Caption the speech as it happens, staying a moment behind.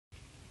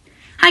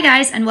Hi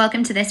guys, and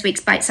welcome to this week's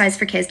Bite Size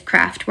for Kids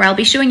craft, where I'll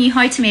be showing you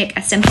how to make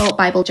a simple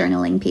Bible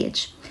journaling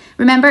page.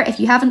 Remember, if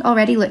you haven't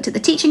already looked at the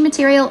teaching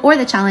material or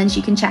the challenge,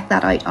 you can check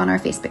that out on our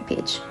Facebook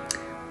page.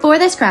 For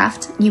this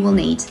craft, you will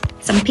need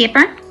some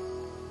paper,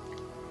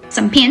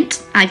 some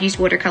paint, I've used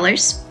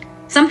watercolours,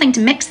 something to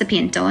mix the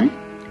paint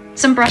on,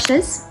 some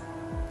brushes,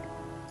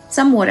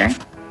 some water,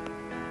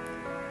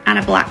 and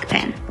a black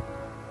pen.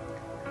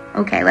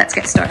 Okay, let's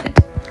get started.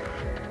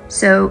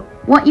 So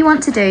what you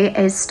want to do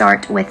is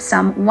start with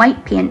some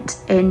white paint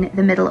in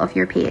the middle of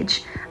your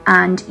page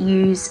and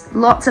use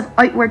lots of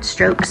outward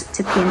strokes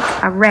to paint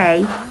a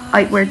ray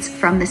outwards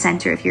from the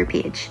centre of your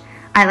page.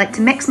 I like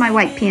to mix my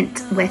white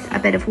paint with a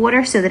bit of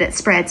water so that it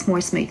spreads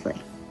more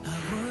smoothly.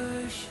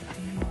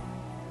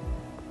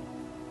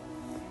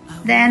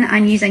 Then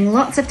I'm using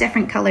lots of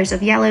different colours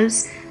of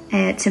yellows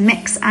to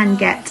mix and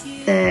get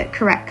the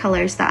correct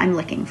colours that I'm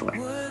looking for.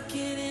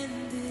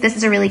 This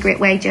is a really great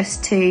way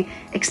just to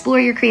explore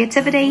your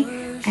creativity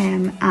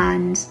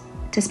and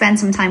to spend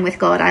some time with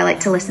God. I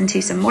like to listen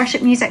to some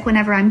worship music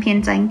whenever I'm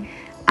painting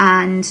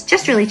and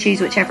just really choose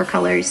whichever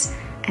colours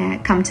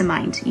come to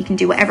mind. You can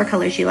do whatever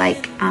colours you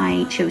like.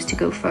 I chose to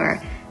go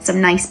for some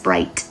nice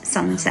bright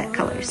sunset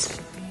colours.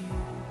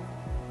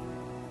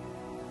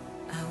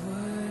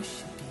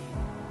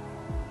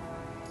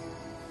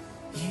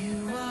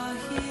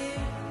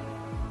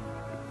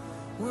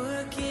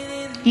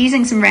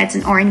 Using some reds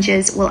and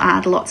oranges will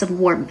add lots of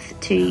warmth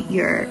to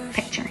your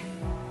picture.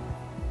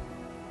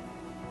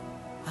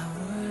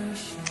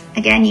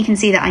 Again, you can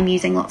see that I'm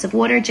using lots of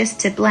water just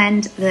to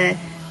blend the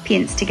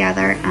paints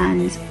together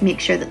and make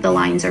sure that the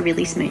lines are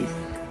really smooth.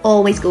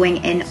 Always going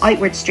in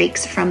outward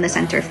streaks from the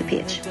centre of the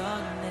page.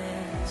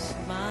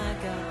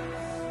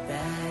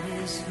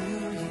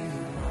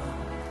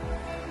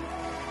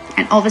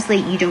 And obviously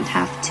you don't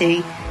have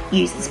to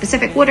use the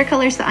specific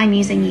watercolours that I'm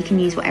using. You can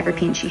use whatever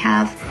paints you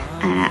have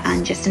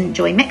and just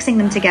enjoy mixing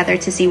them together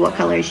to see what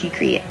colours you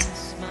create.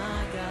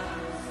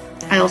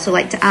 I also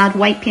like to add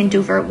white paint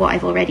over what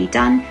I've already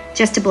done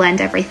just to blend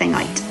everything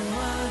out.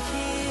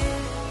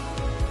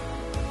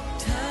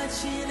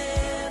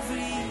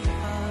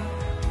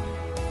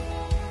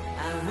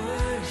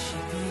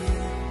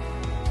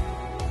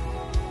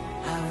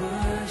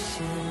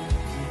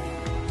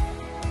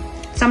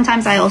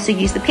 Sometimes I also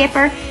use the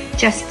paper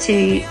just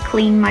to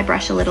clean my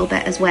brush a little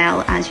bit as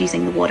well as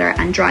using the water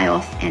and dry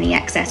off any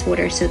excess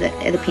water so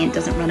that the paint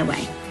doesn't run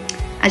away.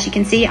 As you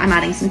can see, I'm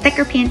adding some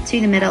thicker paint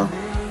to the middle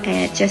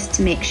just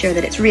to make sure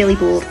that it's really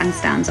bold and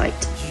stands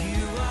out.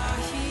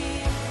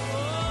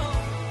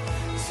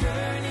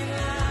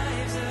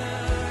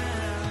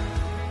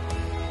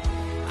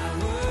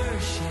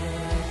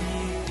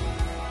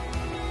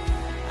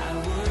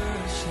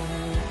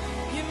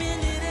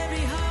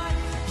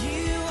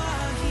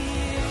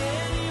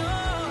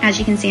 As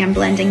you can see, I'm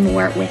blending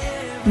more with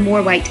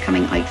more white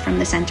coming out from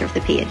the centre of the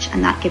page,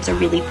 and that gives a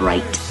really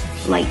bright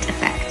light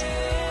effect.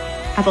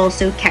 I've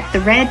also kept the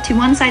red to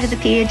one side of the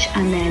page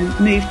and then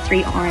moved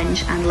through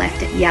orange and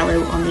left it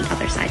yellow on the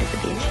other side of the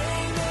page.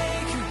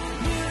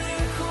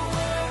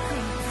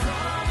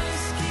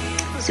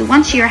 So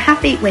once you're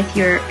happy with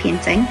your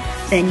painting,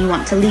 then you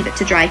want to leave it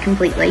to dry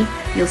completely.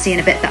 You'll see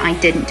in a bit that I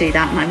didn't do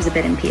that and I was a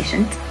bit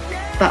impatient.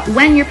 But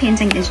when your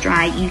painting is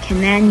dry, you can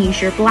then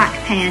use your black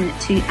pen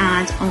to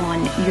add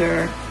on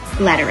your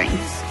lettering.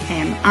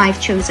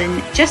 I've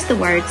chosen just the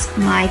words,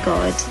 "My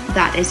God,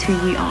 that is who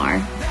you are,"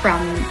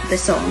 from the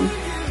song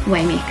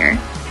Waymaker.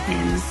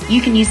 You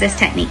can use this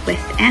technique with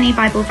any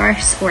Bible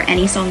verse or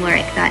any song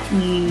lyric that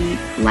you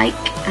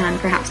like and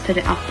perhaps put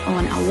it up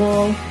on a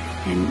wall.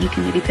 You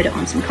can maybe put it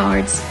on some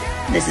cards.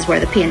 This is where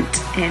the paint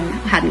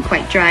hadn't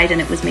quite dried and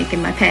it was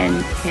making my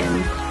pen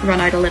run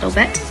out a little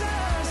bit.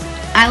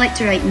 I like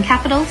to write in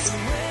capitals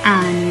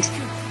and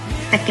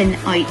thicken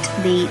out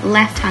the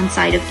left-hand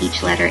side of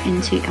each letter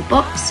into a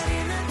box.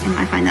 And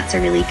I find that's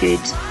a really good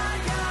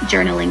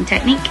journaling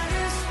technique.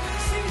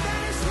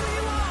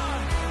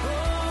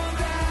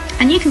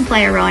 And you can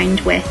play around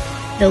with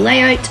the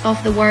layout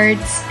of the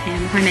words,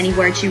 how many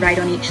words you write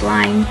on each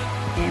line,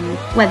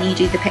 whether you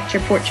do the picture,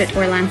 portrait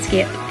or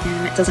landscape,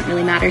 it doesn't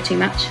really matter too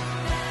much.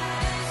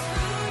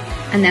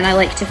 And then I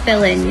like to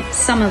fill in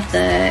some of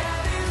the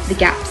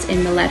gaps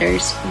in the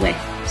letters with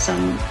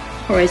some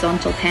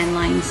horizontal pen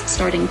lines,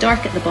 starting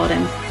dark at the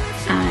bottom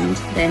and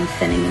then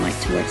thinning them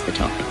out towards the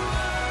top.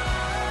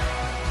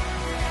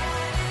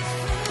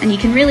 And you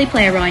can really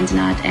play around and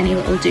add any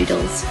little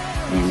doodles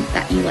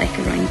that you like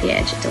around the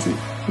edge, it doesn't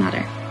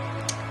matter.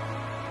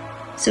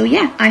 So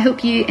yeah, I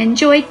hope you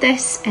enjoyed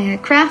this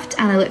craft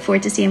and I look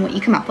forward to seeing what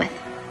you come up with.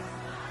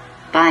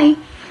 Bye!